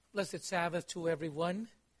Blessed Sabbath to everyone.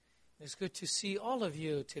 It's good to see all of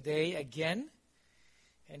you today again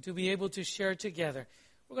and to be able to share together.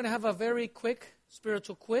 We're going to have a very quick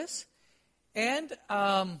spiritual quiz. And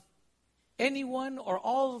anyone or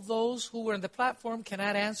all of those who were on the platform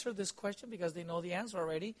cannot answer this question because they know the answer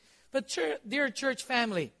already. But dear church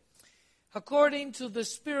family, according to the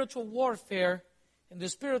spiritual warfare in the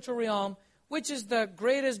spiritual realm, which is the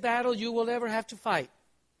greatest battle you will ever have to fight?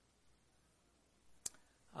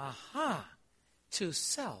 Aha, to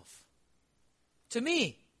self. To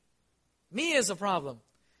me. Me is a problem.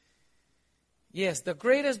 Yes, the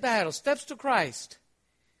greatest battle, steps to Christ.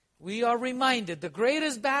 We are reminded the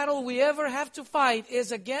greatest battle we ever have to fight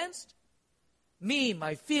is against me,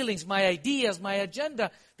 my feelings, my ideas, my agenda,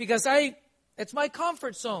 because it's my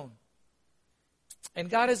comfort zone. And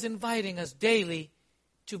God is inviting us daily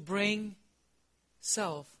to bring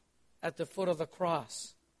self at the foot of the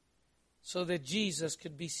cross, so that Jesus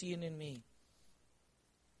could be seen in me.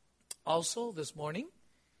 Also, this morning,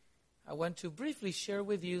 I want to briefly share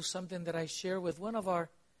with you something that I shared with one of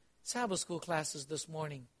our Sabbath school classes this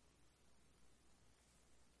morning.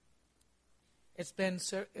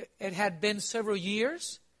 It had been several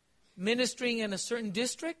years ministering in a certain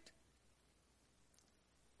district.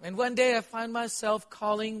 And one day I found myself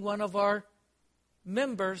calling one of our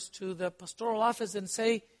members to the pastoral office and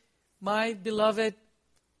say, "My beloved,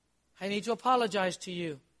 I need to apologize to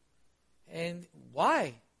you." And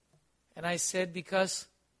why? And I said, because,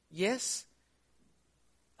 yes,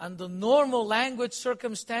 under normal language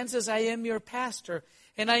circumstances, I am your pastor.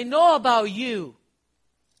 And I know about you,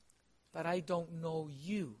 but I don't know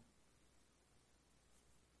you.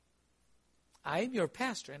 I am your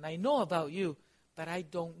pastor, and I know about you, but I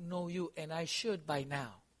don't know you, and I should by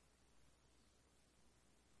now.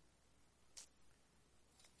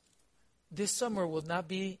 This summer will not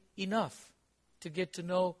be enough to get to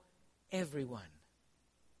know everyone.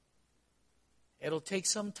 It'll take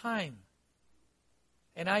some time.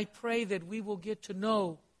 And I pray that we will get to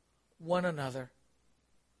know one another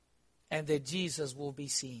and that Jesus will be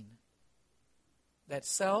seen. That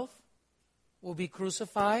self will be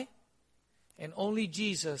crucified and only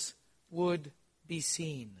Jesus would be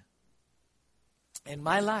seen in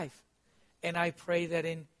my life. And I pray that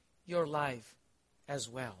in your life as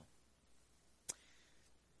well.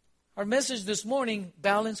 Our message this morning,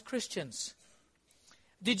 Balanced Christians.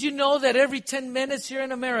 Did you know that every 10 minutes here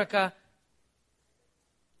in America,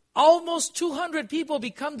 almost 200 people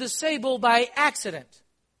become disabled by accident?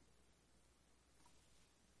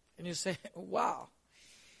 And you say, wow.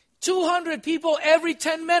 200 people every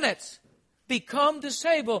 10 minutes become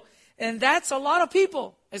disabled. And that's a lot of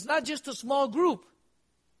people. It's not just a small group.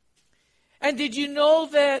 And did you know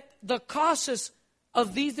that the causes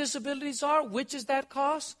of these disabilities are? Which is that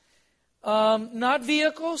cause? Not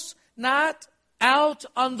vehicles, not out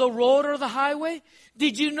on the road or the highway.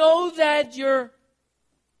 Did you know that your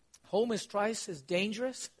home is twice as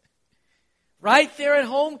dangerous? Right there at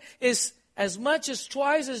home is as much as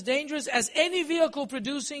twice as dangerous as any vehicle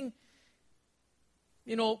producing,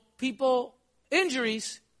 people,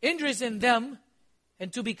 injuries in them,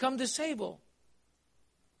 and to become disabled.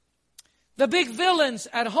 The big villains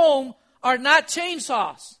at home are not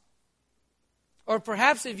chainsaws. Or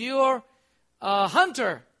perhaps if you are a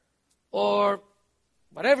hunter, or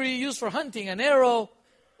whatever you use for hunting, an arrow,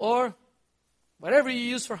 or whatever you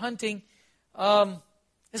use for hunting,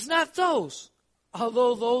 it's not those.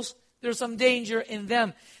 Although those, there's some danger in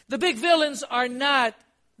them. The big villains are not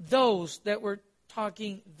those that we're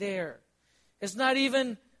talking there. It's not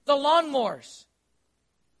even the lawnmowers.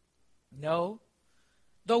 No.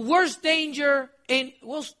 The worst dangerous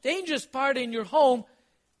part in your home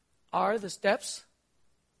are the steps,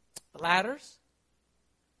 the ladders.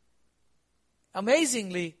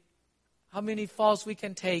 Amazingly, how many falls we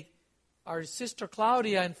can take. Our sister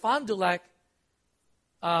Claudia in Fond du Lac,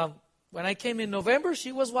 when I came in November,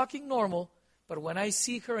 she was walking normal. But when I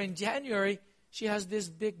see her in January, she has this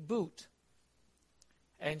big boot.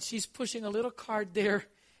 And she's pushing a little cart there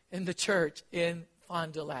in the church in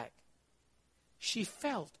Fond du Lac. She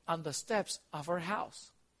fell on the steps of her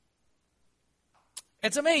house.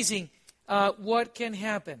 It's amazing what can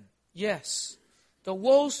happen. Yes, the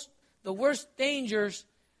worst dangers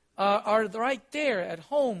are right there at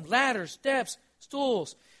home. Ladders, steps,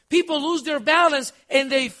 stools. People lose their balance and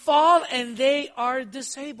they fall and they are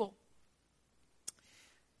disabled.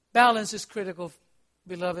 Balance is critical,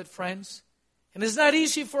 beloved friends. And it's not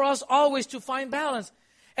easy for us always to find balance.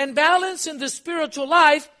 And balance in the spiritual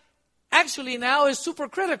life actually now is super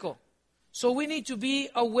critical. So we need to be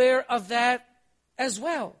aware of that as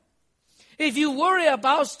well. If you worry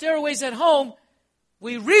about stairways at home,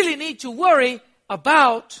 we really need to worry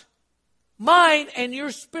about mine and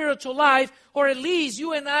your spiritual life, or at least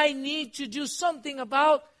you and I need to do something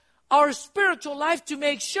about our spiritual life to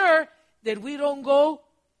make sure that we don't go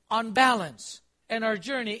on balance in our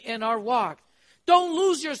journey, in our walk. Don't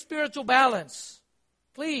lose your spiritual balance.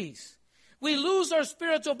 Please. We lose our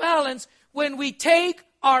spiritual balance when we take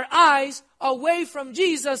our eyes away from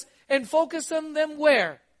Jesus and focus on them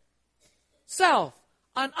where? Self,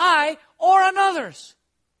 on I, or on others.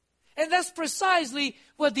 And that's precisely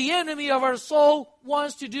what the enemy of our soul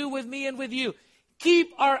wants to do with me and with you.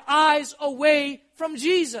 Keep our eyes away from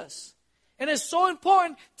Jesus. And it's so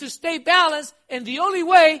important to stay balanced, and the only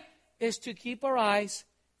way is to keep our eyes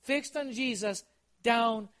fixed on Jesus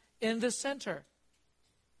down in the center.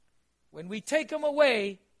 When we take Him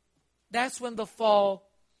away, that's when the fall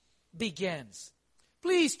begins.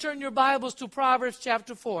 Please turn your Bibles to Proverbs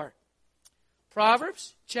chapter 4.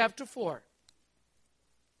 Proverbs chapter 4.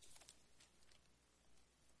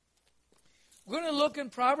 We're going to look in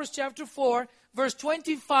Proverbs chapter 4, verse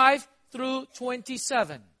 25 through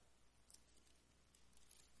 27.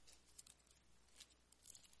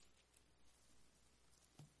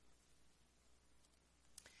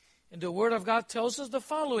 And the Word of God tells us the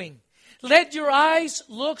following. Let your eyes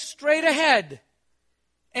look straight ahead,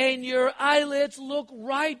 and your eyelids look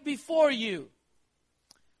right before you.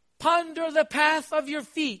 Ponder the path of your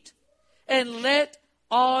feet, and let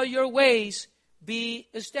all your ways be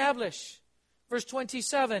established. Verse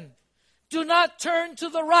 27. Do not turn to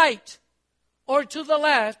the right or to the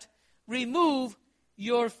left. Remove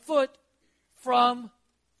your foot from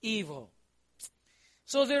evil.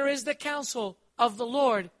 So there is the counsel of the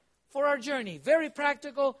Lord for our journey. Very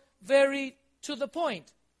practical, very to the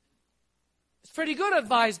point. It's pretty good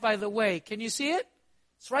advice, by the way. Can you see it?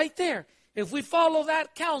 It's right there. If we follow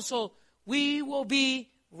that counsel, we will be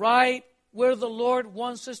right where the Lord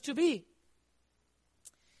wants us to be.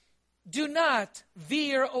 Do not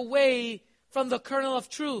veer away from the kernel of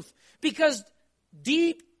truth, because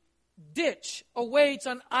deep ditch awaits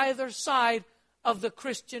on either side of the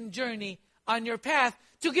Christian journey on your path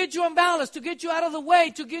to get you unbalanced, to get you out of the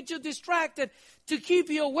way, to get you distracted, to keep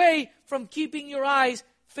you away from keeping your eyes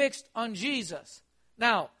fixed on Jesus.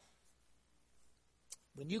 Now,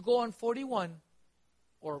 when you go on 41,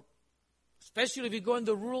 or especially if you go in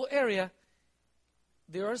the rural area,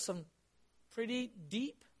 there are some pretty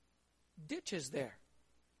deep ditches there.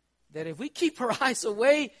 That if we keep our eyes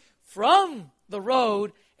away from the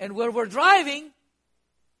road and where we're driving,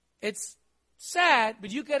 it's sad,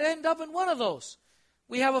 but you could end up in one of those.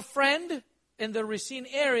 We have a friend in the Racine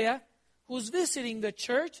area who's visiting the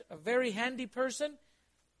church, a very handy person,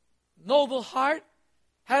 noble heart,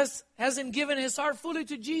 hasn't given his heart fully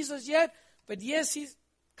to Jesus yet, but yes, he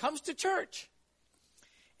comes to church.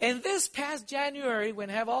 And this past January, when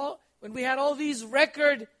we had all these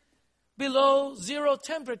record below zero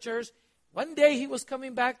temperatures, one day he was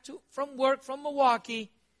coming back from work from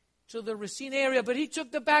Milwaukee to the Racine area, but he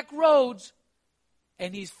took the back roads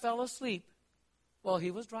and he fell asleep while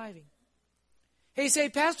he was driving. He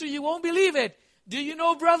said, Pastor, you won't believe it. Do you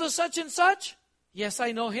know brother such and such? Yes,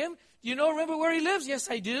 I know him. Do you remember where he lives? Yes,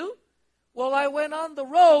 I do. Well, I went on the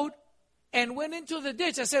road and went into the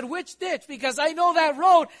ditch. I said, which ditch? Because I know that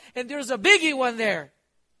road and there's a biggie one there.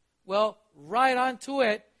 Well, right onto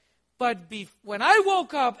it. But when I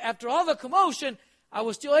woke up after all the commotion, I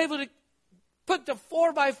was still able to put the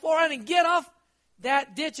 4x4 on and get off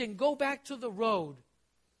that ditch and go back to the road.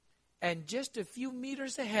 And just a few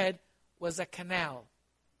meters ahead was a canal.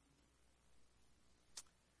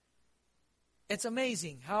 It's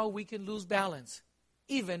amazing how we can lose balance,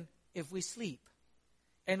 even if we sleep.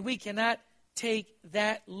 And we cannot take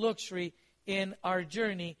that luxury in our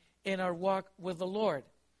journey, in our walk with the Lord.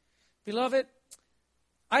 Beloved,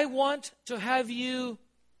 I want to have you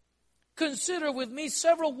consider with me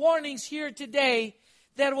several warnings here today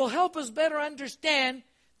that will help us better understand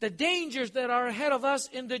the dangers that are ahead of us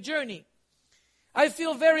in the journey. I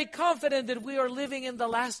feel very confident that we are living in the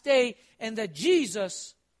last day and that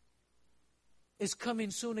Jesus is coming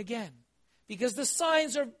soon again, because the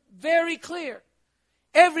signs are very clear.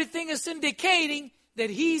 Everything is indicating that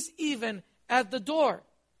He's even at the door.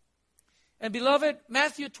 And beloved,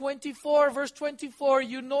 Matthew 24, verse 24,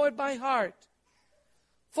 you know it by heart.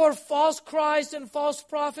 For false Christs and false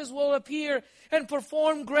prophets will appear and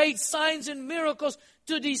perform great signs and miracles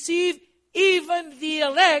to deceive even the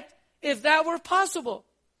elect, if that were possible.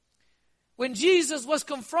 When Jesus was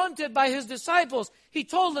confronted by His disciples, He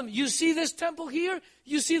told them, you see this temple here?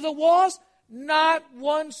 You see the walls? Not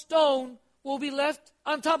one stone will be left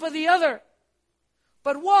on top of the other.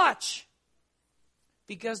 But watch,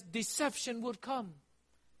 because deception would come.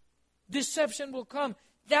 deception will come.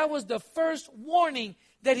 That was the first warning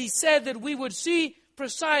that he said that we would see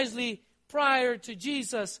precisely prior to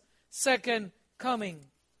Jesus' second coming.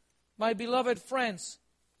 My beloved friends,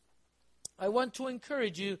 I want to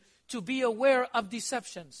encourage you to be aware of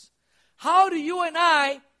deceptions. How do you and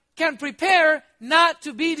I can prepare not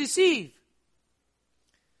to be deceived?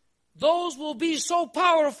 Those will be so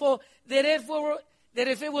powerful that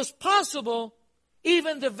if it was possible,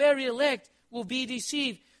 even the very elect will be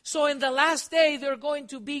deceived. So in the last day, there are going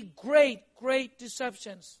to be great, great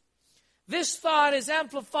deceptions. This thought is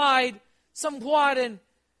amplified somewhat in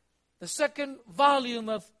the second volume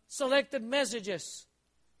of Selected Messages,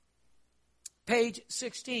 page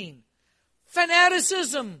 16.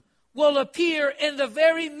 Fanaticism will appear in the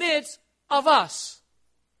very midst of us.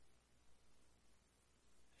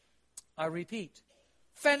 I repeat,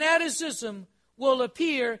 fanaticism will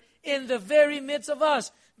appear in the very midst of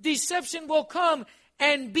us. Deception will come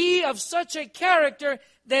and be of such a character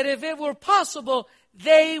that if it were possible,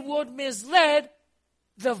 they would mislead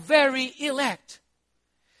the very elect.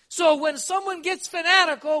 So when someone gets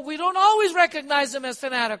fanatical, we don't always recognize them as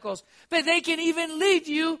fanaticals, but they can even lead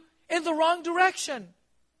you in the wrong direction.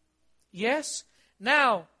 Yes?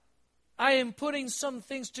 Now, I am putting some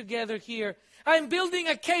things together here. I'm building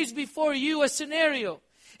a case before you, a scenario.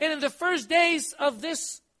 And in the first days of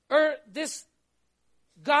this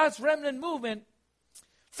God's remnant movement,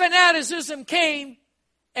 fanaticism came,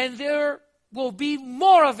 and there will be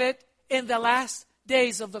more of it in the last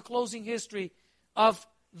days of the closing history of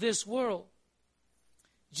this world.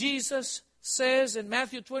 Jesus says in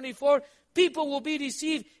Matthew 24, people will be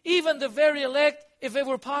deceived, even the very elect, if it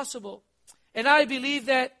were possible. And I believe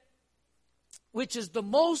that which is the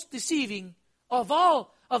most deceiving of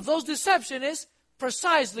all of those deceptions is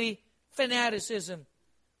precisely fanaticism.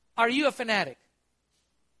 Are you a fanatic?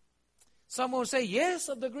 Someone will say, yes,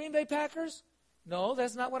 of the Green Bay Packers. No,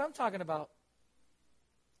 that's not what I'm talking about.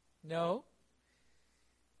 No.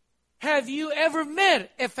 Have you ever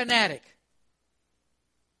met a fanatic?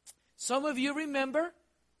 Some of you remember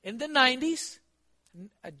in the 90s,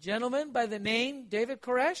 a gentleman by the name David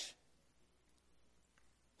Koresh.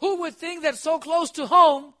 Who would think that so close to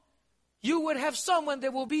home, you would have someone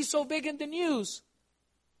that will be so big in the news?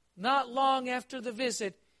 Not long after the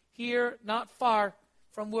visit here, not far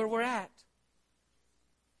from where we're at.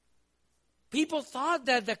 People thought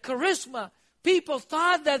that the charisma, people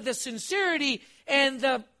thought that the sincerity and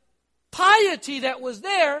the piety that was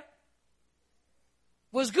there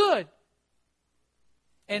was good.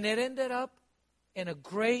 And it ended up in a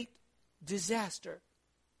great disaster.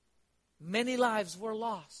 Many lives were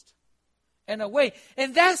lost and away.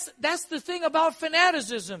 And that's the thing about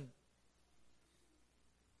fanaticism.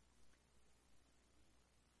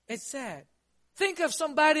 It's sad. Think of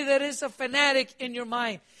somebody that is a fanatic in your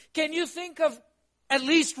mind. Can you think of at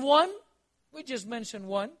least one? We just mentioned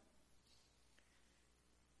one.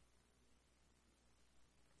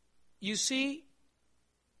 You see,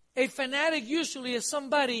 a fanatic usually is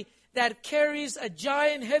somebody that carries a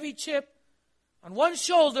giant heavy chip on one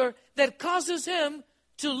shoulder that causes him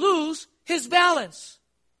to lose his balance.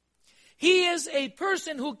 He is a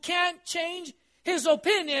person who can't change his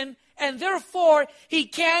opinion, and therefore he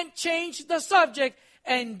can't change the subject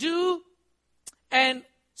and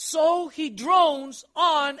so he drones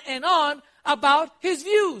on and on about his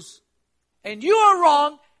views. And you are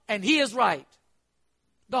wrong and he is right.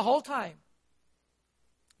 The whole time.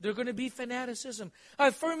 There's going to be fanaticism. I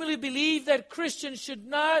firmly believe that Christians should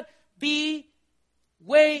not be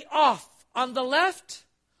way off on the left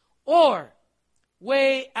or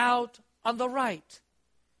way out on the right.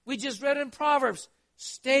 We just read in Proverbs,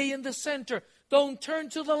 stay in the center. Don't turn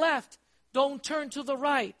to the left. Don't turn to the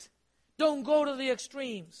right. Don't go to the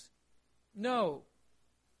extremes. No.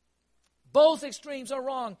 Both extremes are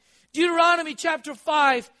wrong. Deuteronomy chapter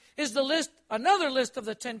 5 is another list of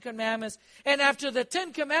the Ten Commandments. And after the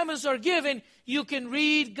Ten Commandments are given, you can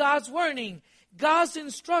read God's warning, God's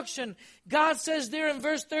instruction. God says there in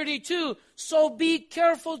verse 32, so be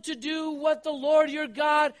careful to do what the Lord your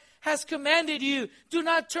God has commanded you. Do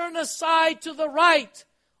not turn aside to the right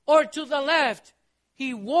or to the left.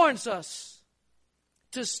 He warns us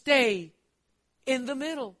to stay in the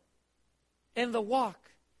middle, in the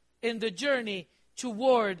walk, in the journey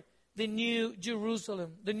toward the New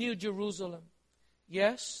Jerusalem. The New Jerusalem.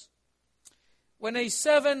 Yes? When a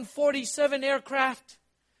 747 aircraft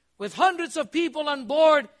with hundreds of people on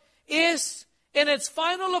board is in its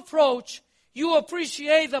final approach, you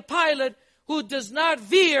appreciate the pilot who does not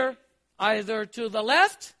veer either to the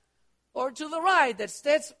left or to the right, that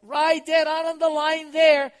stays right dead on the line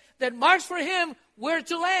there that marks for him where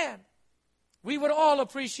to land. We would all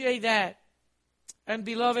appreciate that. And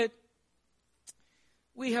beloved,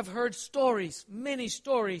 we have heard stories, many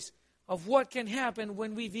stories, of what can happen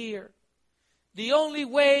when we veer. The only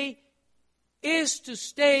way is to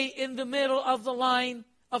stay in the middle of the line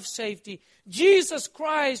of safety. Jesus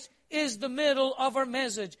Christ is the middle of our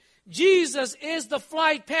message. Jesus is the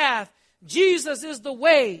flight path. Jesus is the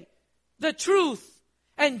way, the truth,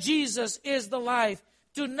 and Jesus is the life.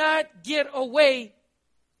 Do not get away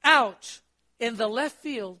out in the left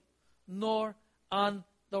field nor on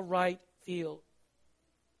the right field.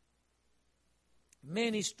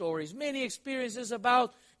 Many stories, many experiences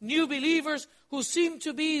about new believers who seem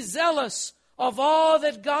to be zealous of all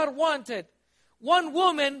that God wanted. One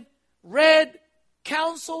woman read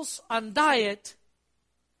counsels on diet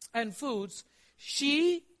and foods.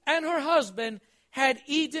 She and her husband had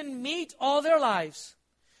eaten meat all their lives.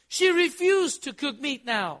 She refused to cook meat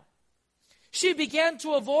now. She began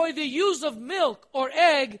to avoid the use of milk or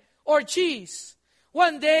egg or cheese.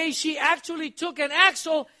 One day she actually took an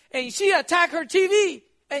axle and she attacked her TV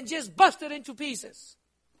and just busted into pieces.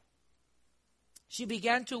 She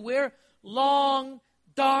began to wear long,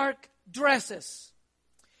 dark dresses.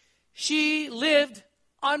 She lived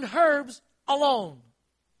on herbs alone.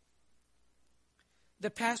 The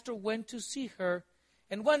pastor went to see her,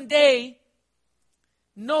 and one day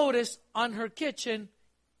noticed on her kitchen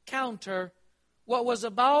counter what was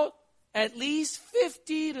about at least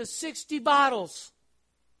 50 to 60 bottles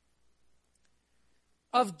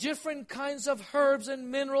of different kinds of herbs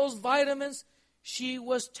and minerals, vitamins she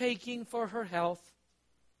was taking for her health.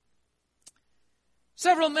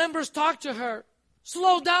 Several members talked to her.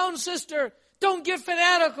 Slow down, sister. Don't get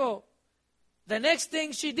fanatical. The next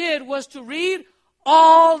thing she did was to read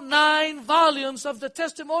all 9 volumes of the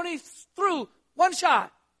testimony through one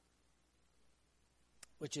shot,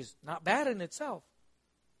 which is not bad in itself.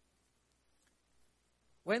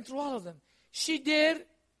 Went through all of them. She did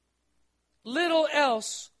little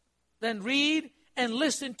else than read and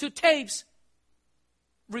listen to tapes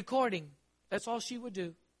recording. That's all she would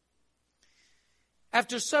do.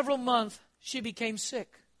 After several months, she became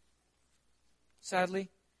sick. Sadly,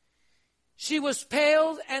 she was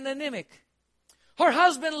pale and anemic. Her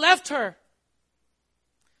husband left her.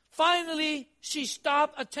 Finally, she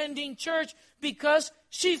stopped attending church because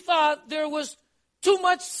she thought there was too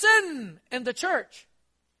much sin in the church.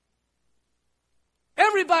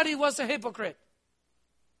 Everybody was a hypocrite.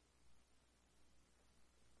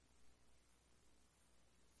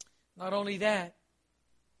 Not only that,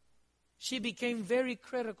 she became very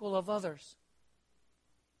critical of others.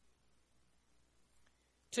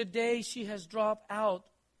 Today, she has dropped out,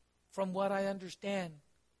 from what I understand,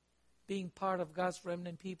 being part of God's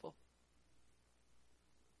remnant people.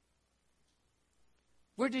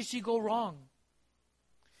 Where did she go wrong?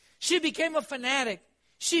 She became a fanatic.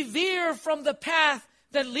 She veered from the path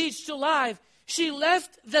that leads to life. She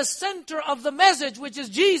left the center of the message, which is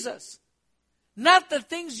Jesus, not the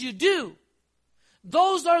things you do.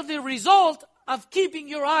 Those are the result of keeping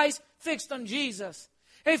your eyes fixed on Jesus.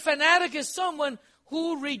 A fanatic is someone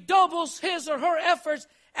who redoubles his or her efforts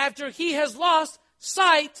after he has lost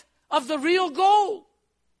sight of the real goal.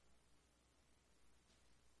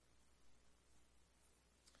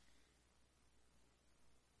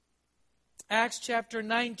 Acts chapter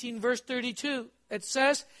 19, verse 32, it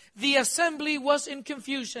says, the assembly was in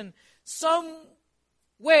confusion.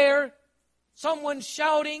 Somewhere, someone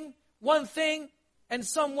shouting one thing and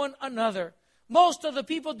someone another. Most of the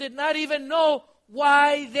people did not even know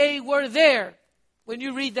why they were there when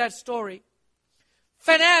you read that story.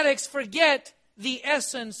 Fanatics forget the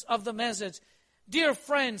essence of the message. Dear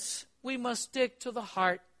friends, we must stick to the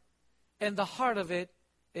heart, and the heart of it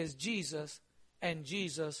is Jesus and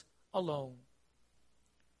Jesus alone.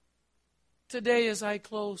 Today, as I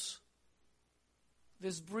close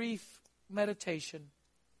this brief meditation,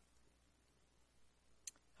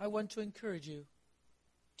 I want to encourage you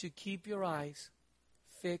to keep your eyes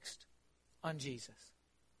fixed on Jesus.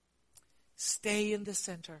 Stay in the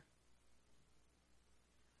center.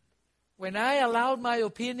 When I allowed my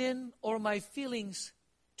opinion or my feelings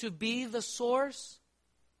to be the source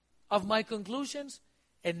of my conclusions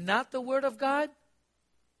and not the Word of God,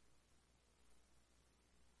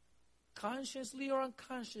 consciously or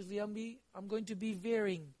unconsciously, I'm going to be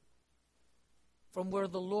veering from where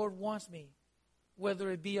the Lord wants me,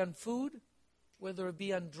 whether it be on food, whether it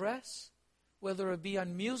be on dress, whether it be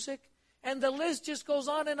on music, and the list just goes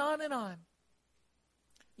on and on and on.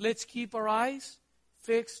 Let's keep our eyes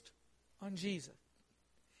fixed on Jesus.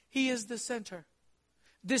 He is the center.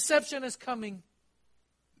 Deception is coming.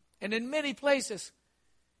 And in many places,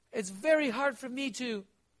 it's very hard for me to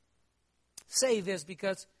say this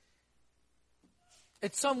because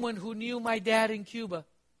it's someone who knew my dad in Cuba.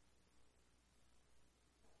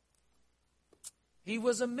 He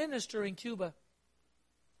was a minister in Cuba.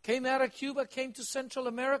 Came out of Cuba, came to Central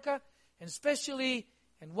America, and especially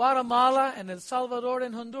in Guatemala and El Salvador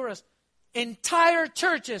and Honduras. Entire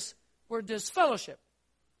churches were disfellowship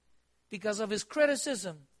because of his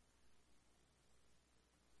criticism.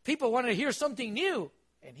 People wanted to hear something new.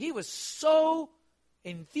 And he was so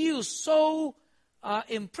infused, so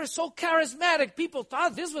impressed, so charismatic. People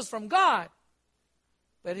thought this was from God.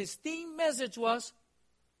 But his theme message was,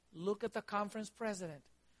 look at the conference president.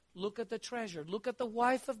 Look at the treasurer. Look at the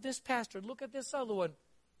wife of this pastor. Look at this other one.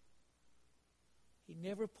 He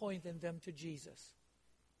never pointed them to Jesus.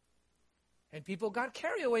 And people got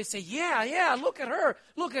carried away, say, yeah, look at her.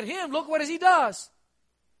 Look at him. Look what he does.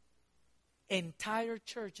 Entire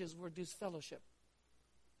churches were disfellowship.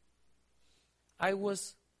 I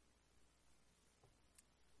was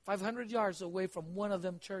 500 yards away from one of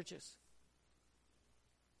them churches.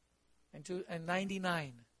 And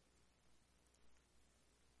 99,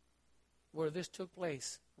 where this took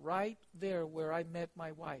place, right there where I met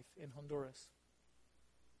my wife in Honduras.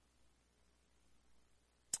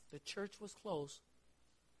 The church was closed.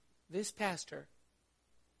 This pastor,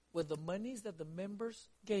 with the monies that the members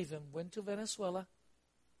gave him, went to Venezuela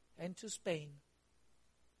and to Spain,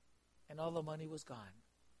 and all the money was gone.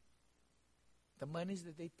 The monies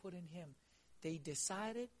that they put in him, they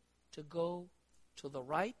decided to go to the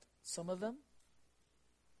right, some of them.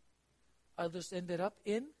 Others ended up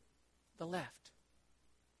in the left.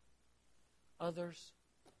 Others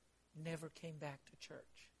never came back to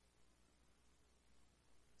church.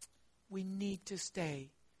 We need to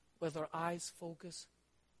stay with our eyes focused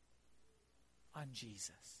on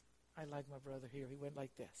Jesus. I like my brother here. He went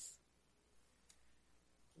like this.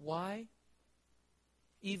 Why?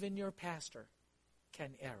 Even your pastor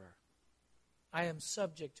can err. I am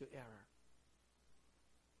subject to error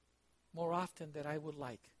more often than I would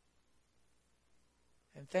like.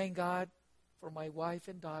 And thank God for my wife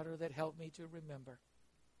and daughter that helped me to remember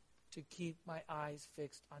to keep my eyes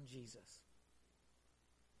fixed on Jesus.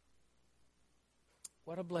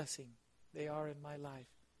 What a blessing they are in my life.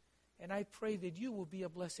 And I pray that you will be a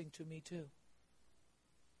blessing to me too.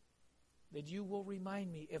 That you will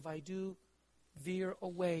remind me if I do veer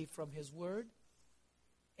away from His Word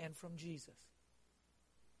and from Jesus.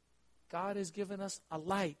 God has given us a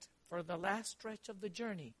light for the last stretch of the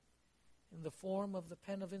journey in the form of the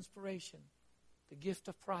pen of inspiration, the gift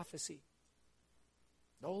of prophecy,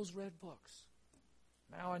 those red books.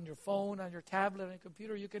 Now on your phone, on your tablet, on your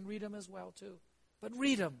computer, you can read them as well too. But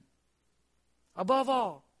read them. Above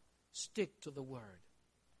all, stick to the Word.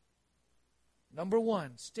 Number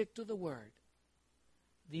one, stick to the Word.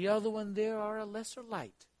 The other one, there are a lesser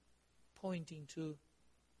light pointing to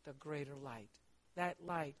the greater light. That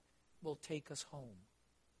light will take us home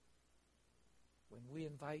when we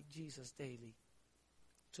invite Jesus daily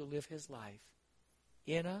to live His life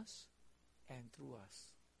in us and through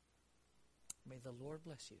us. May the Lord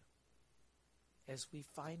bless you as we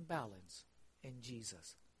find balance in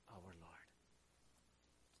Jesus our Lord.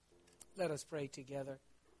 Let us pray together.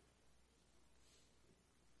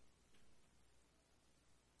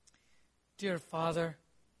 Dear Father,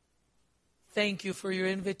 thank you for your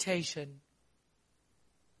invitation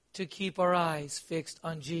to keep our eyes fixed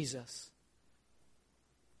on Jesus.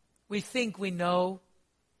 We think we know,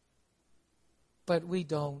 but we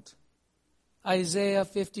don't. Isaiah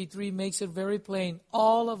 53 makes it very plain.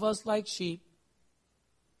 All of us like sheep,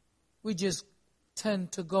 we just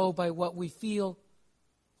tend to go by what we feel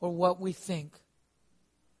or what we think.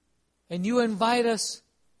 And you invite us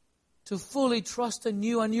to fully trust in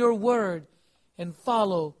you and your word and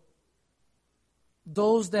follow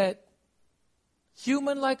those that,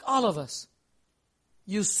 human like all of us,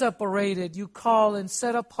 you separated, you call and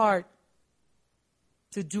set apart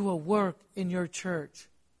to do a work in your church.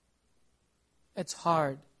 It's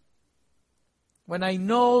hard. When I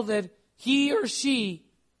know that he or she,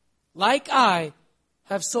 like I,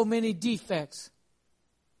 have so many defects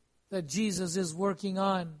that Jesus is working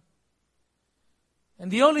on.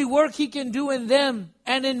 And the only work He can do in them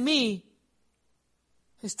and in me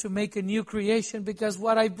is to make a new creation, because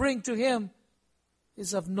what I bring to Him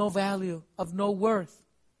is of no value, of no worth,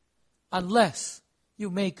 unless you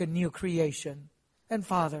make a new creation. And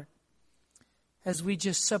Father, as we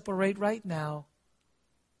just separate right now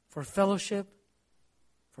for fellowship,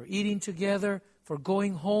 for eating together, for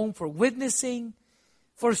going home, for witnessing,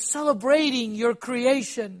 for celebrating your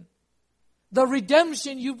creation, the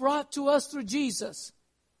redemption you brought to us through Jesus,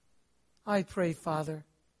 I pray, Father,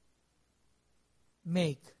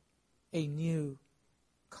 make a new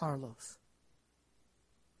Carlos.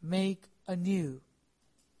 Make a new,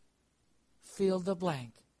 fill the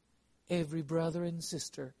blank, every brother and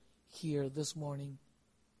sister here this morning.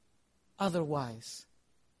 Otherwise,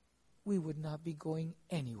 we would not be going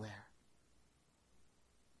anywhere.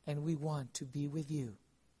 And we want to be with you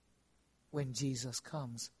when Jesus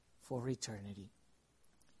comes for eternity.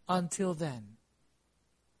 Until then,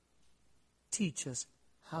 teach us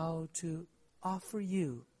how to offer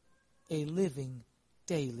you a living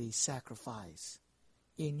daily sacrifice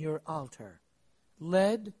in your altar,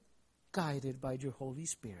 led, guided by your Holy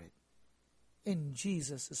Spirit. In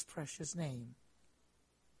Jesus' precious name,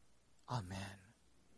 amen.